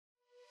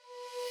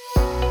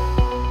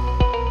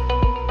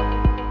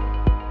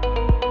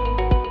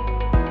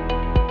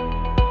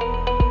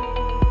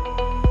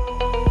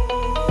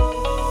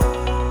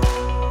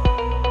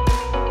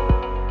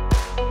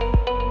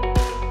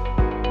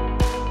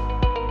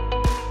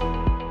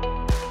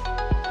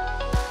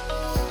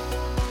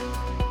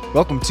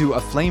Welcome to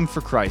Aflame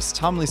for Christ,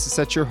 homilies to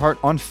set your heart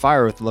on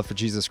fire with the love for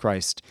Jesus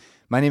Christ.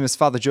 My name is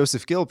Father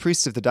Joseph Gill,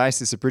 priest of the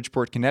Diocese of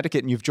Bridgeport,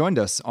 Connecticut, and you've joined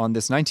us on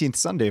this 19th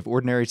Sunday of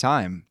Ordinary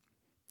Time.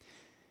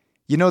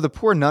 You know, the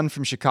poor nun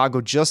from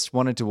Chicago just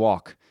wanted to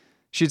walk.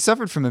 She had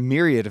suffered from a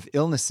myriad of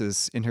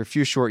illnesses in her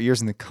few short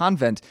years in the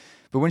convent,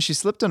 but when she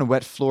slipped on a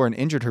wet floor and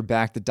injured her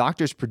back, the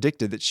doctors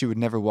predicted that she would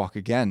never walk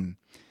again.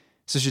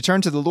 So she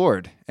turned to the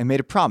Lord and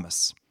made a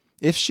promise.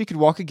 If she could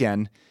walk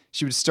again,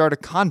 she would start a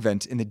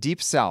convent in the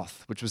deep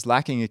south, which was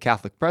lacking a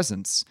Catholic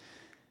presence.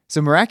 So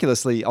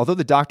miraculously, although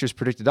the doctors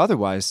predicted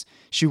otherwise,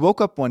 she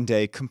woke up one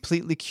day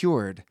completely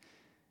cured.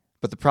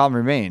 But the problem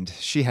remained.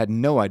 She had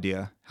no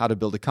idea how to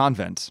build a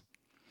convent.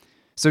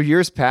 So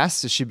years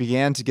passed as she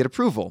began to get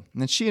approval,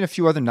 and then she and a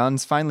few other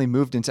nuns finally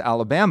moved into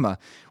Alabama,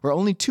 where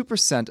only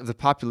 2% of the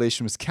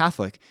population was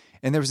Catholic,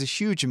 and there was a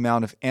huge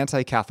amount of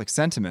anti-Catholic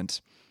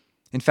sentiment.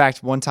 In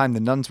fact, one time the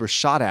nuns were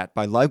shot at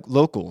by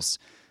locals.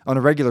 On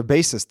a regular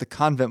basis, the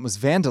convent was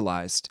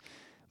vandalized.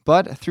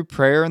 But through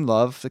prayer and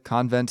love, the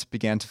convent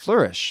began to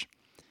flourish.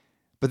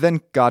 But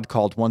then God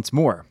called once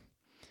more.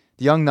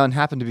 The young nun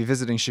happened to be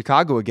visiting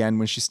Chicago again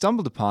when she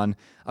stumbled upon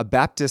a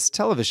Baptist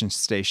television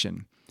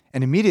station.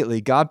 And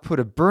immediately, God put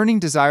a burning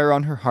desire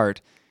on her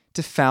heart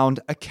to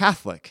found a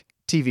Catholic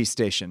TV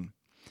station.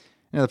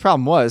 Now, the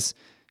problem was,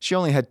 she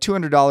only had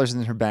 $200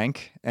 in her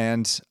bank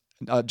and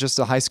just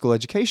a high school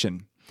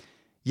education.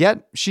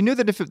 Yet, she knew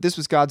that if this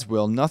was God's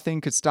will,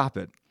 nothing could stop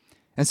it.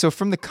 And so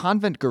from the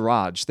convent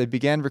garage, they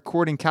began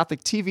recording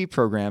Catholic TV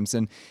programs,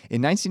 and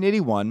in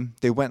 1981,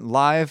 they went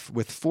live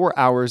with 4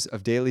 hours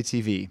of daily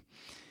TV.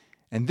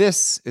 And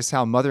this is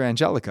how Mother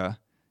Angelica,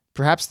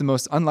 perhaps the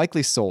most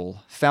unlikely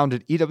soul,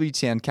 founded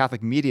EWTN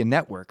Catholic Media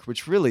Network,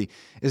 which really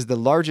is the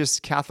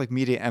largest Catholic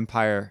media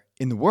empire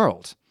in the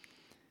world.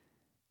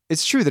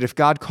 It's true that if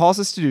God calls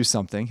us to do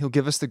something, He'll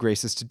give us the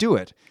graces to do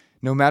it,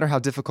 no matter how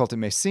difficult it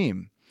may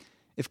seem.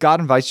 If God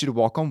invites you to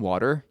walk on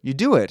water, you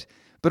do it,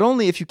 but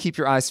only if you keep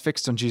your eyes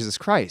fixed on Jesus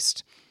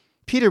Christ.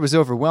 Peter was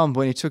overwhelmed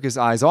when he took his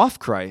eyes off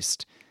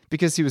Christ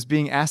because he was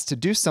being asked to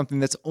do something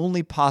that's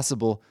only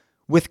possible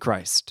with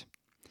Christ.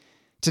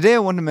 Today I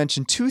want to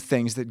mention two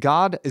things that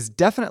God is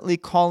definitely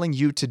calling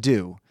you to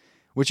do,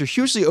 which are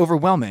hugely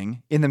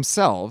overwhelming in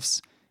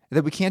themselves,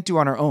 that we can't do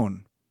on our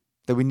own,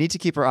 that we need to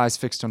keep our eyes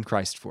fixed on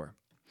Christ for.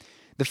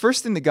 The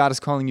first thing that God is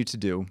calling you to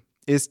do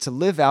is to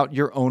live out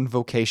your own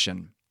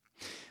vocation.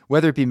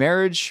 Whether it be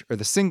marriage or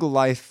the single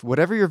life,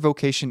 whatever your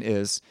vocation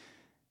is,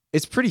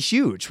 it's pretty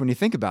huge when you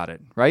think about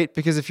it, right?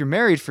 Because if you're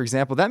married, for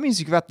example, that means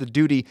you've got the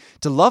duty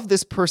to love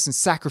this person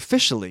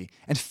sacrificially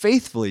and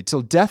faithfully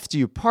till death do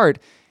you part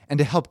and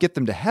to help get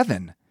them to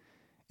heaven.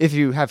 If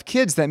you have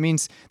kids, that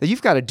means that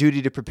you've got a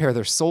duty to prepare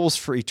their souls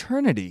for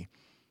eternity.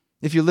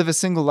 If you live a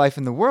single life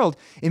in the world,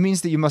 it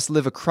means that you must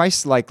live a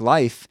Christ-like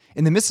life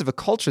in the midst of a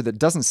culture that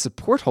doesn't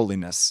support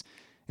holiness.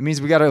 It means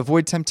we got to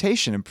avoid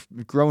temptation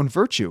and grow in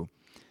virtue.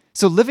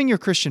 So living your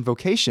Christian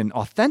vocation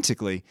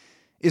authentically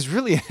is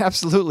really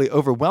absolutely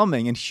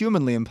overwhelming and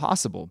humanly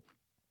impossible.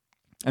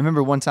 I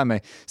remember one time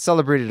I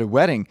celebrated a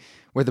wedding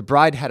where the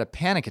bride had a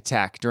panic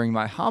attack during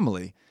my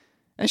homily,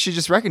 and she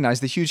just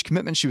recognized the huge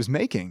commitment she was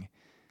making.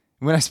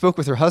 When I spoke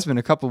with her husband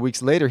a couple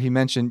weeks later, he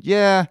mentioned,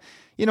 I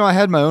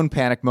had my own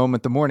panic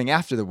moment the morning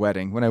after the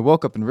wedding when I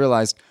woke up and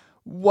realized,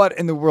 what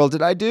in the world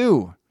did I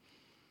do?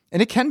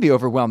 And it can be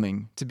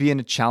overwhelming to be in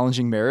a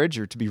challenging marriage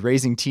or to be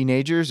raising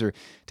teenagers or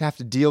to have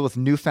to deal with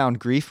newfound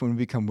grief when we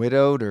become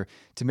widowed or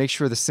to make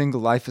sure the single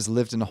life is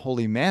lived in a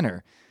holy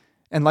manner.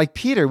 And like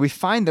Peter, we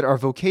find that our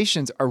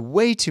vocations are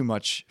way too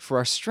much for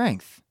our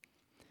strength.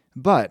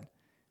 But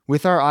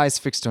with our eyes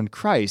fixed on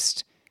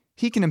Christ,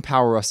 He can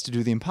empower us to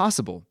do the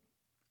impossible.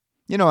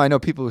 I know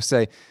people who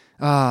say,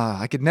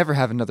 I could never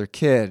have another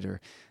kid, or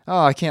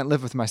I can't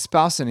live with my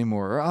spouse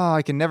anymore, or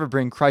I can never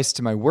bring Christ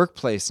to my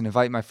workplace and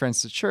invite my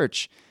friends to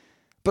church.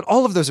 But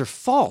all of those are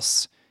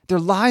false. They're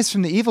lies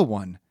from the evil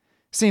one.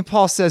 St.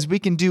 Paul says we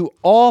can do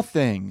all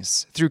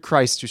things through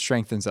Christ who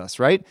strengthens us,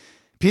 right?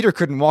 Peter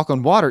couldn't walk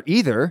on water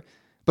either,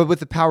 but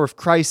with the power of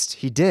Christ,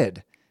 he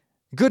did.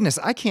 Goodness,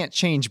 I can't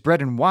change bread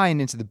and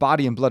wine into the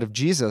body and blood of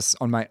Jesus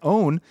on my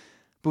own,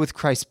 but with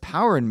Christ's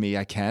power in me,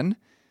 I can.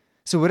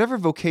 So whatever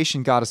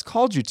vocation God has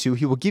called you to,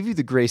 He will give you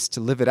the grace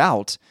to live it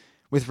out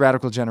with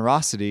radical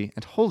generosity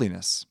and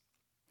holiness.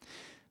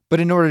 But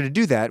in order to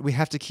do that, we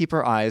have to keep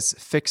our eyes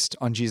fixed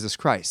on Jesus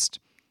Christ.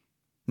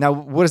 Now,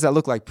 what does that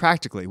look like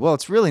practically? Well,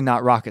 it's really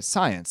not rocket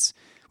science.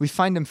 We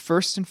find Him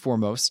first and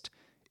foremost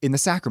in the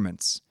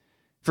sacraments.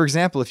 For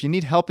example, if you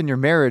need help in your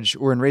marriage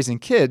or in raising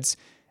kids,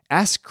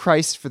 ask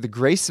Christ for the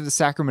grace of the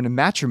sacrament of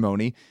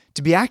matrimony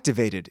to be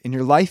activated in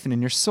your life and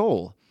in your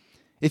soul.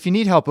 If you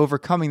need help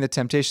overcoming the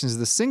temptations of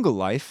the single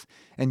life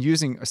and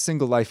using a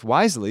single life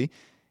wisely,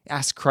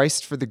 ask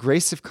Christ for the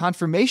grace of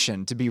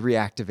confirmation to be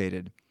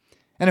reactivated.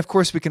 And of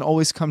course, we can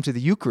always come to the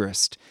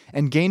Eucharist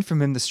and gain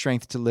from Him the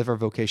strength to live our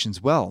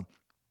vocations well.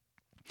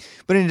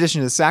 But in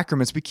addition to the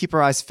sacraments, we keep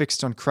our eyes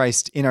fixed on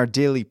Christ in our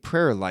daily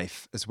prayer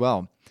life as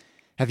well.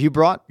 Have you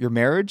brought your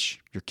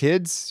marriage, your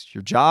kids,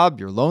 your job,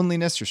 your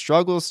loneliness, your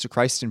struggles to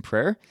Christ in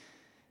prayer?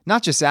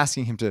 not just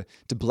asking him to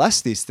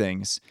bless these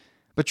things,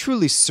 but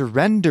truly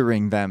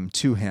surrendering them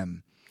to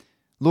him.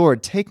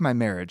 Lord, take my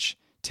marriage,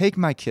 take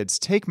my kids,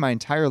 take my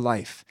entire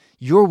life.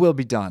 Your will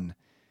be done.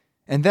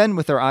 And then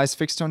with our eyes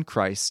fixed on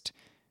Christ,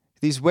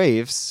 these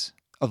waves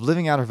of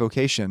living out our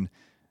vocation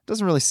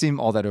doesn't really seem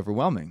all that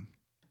overwhelming.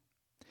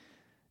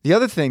 The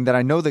other thing that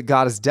I know that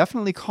God is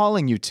definitely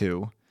calling you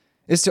to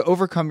is to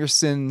overcome your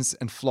sins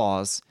and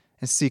flaws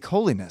and seek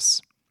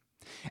holiness.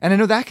 And I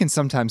know that can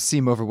sometimes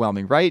seem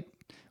overwhelming, right?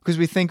 Because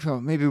we think,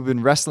 well, maybe we've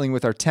been wrestling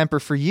with our temper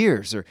for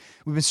years, or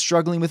we've been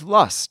struggling with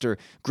lust, or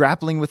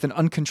grappling with an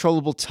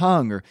uncontrollable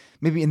tongue, or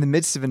maybe in the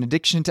midst of an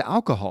addiction to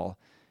alcohol.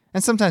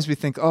 And sometimes we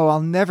think, oh,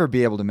 I'll never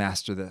be able to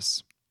master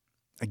this.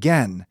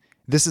 Again,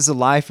 this is a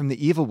lie from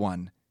the evil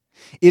one.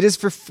 It is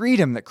for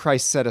freedom that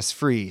Christ set us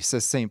free,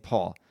 says St.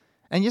 Paul.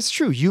 And it's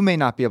true, you may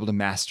not be able to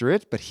master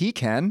it, but he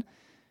can.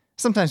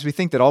 Sometimes we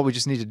think that all we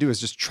just need to do is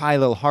just try a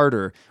little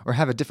harder or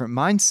have a different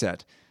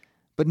mindset.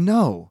 But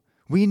no,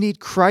 we need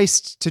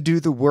Christ to do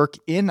the work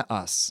in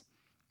us,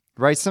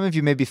 right? Some of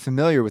you may be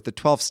familiar with the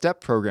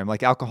 12-step program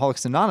like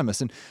Alcoholics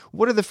Anonymous. And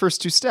what are the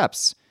first two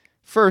steps?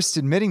 First,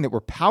 admitting that we're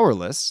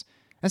powerless.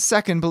 And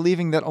second,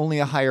 believing that only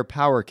a higher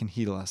power can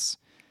heal us.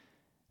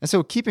 And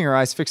so keeping our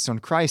eyes fixed on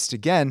Christ,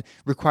 again,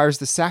 requires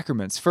the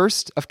sacraments.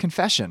 First, of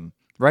confession,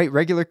 right?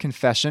 Regular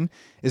confession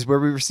is where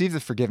we receive the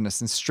forgiveness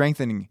and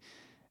strengthening.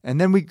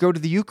 And then we go to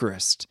the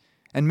Eucharist.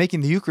 And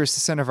making the Eucharist the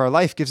center of our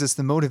life gives us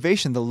the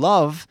motivation, the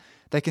love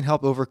that can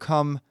help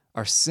overcome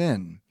our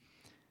sin.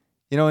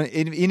 You know,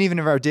 even in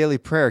our daily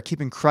prayer,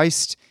 keeping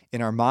Christ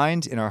in our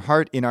mind, in our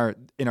heart, in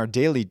our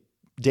daily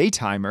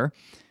daytimer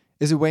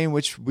is a way in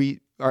which we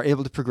are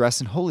able to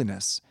progress in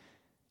holiness.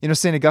 You know,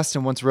 St.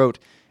 Augustine once wrote,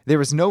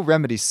 "There is no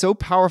remedy so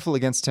powerful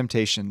against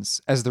temptations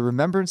as the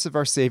remembrance of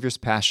our Savior's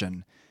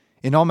passion.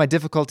 In all my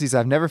difficulties,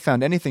 I've never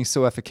found anything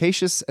so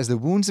efficacious as the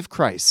wounds of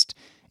Christ.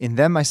 In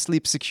them I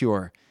sleep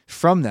secure.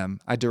 From them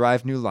I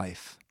derive new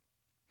life."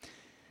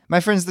 My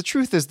friends, the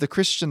truth is the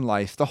Christian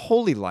life, the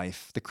holy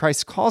life that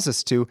Christ calls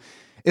us to,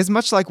 is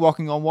much like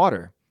walking on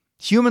water.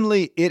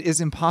 Humanly, it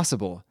is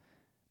impossible,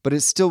 but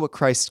it's still what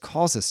Christ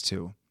calls us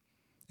to.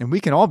 And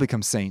we can all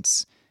become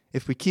saints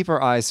if we keep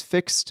our eyes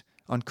fixed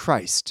on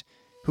Christ,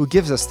 who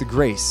gives us the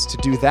grace to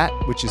do that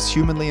which is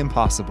humanly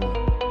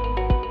impossible.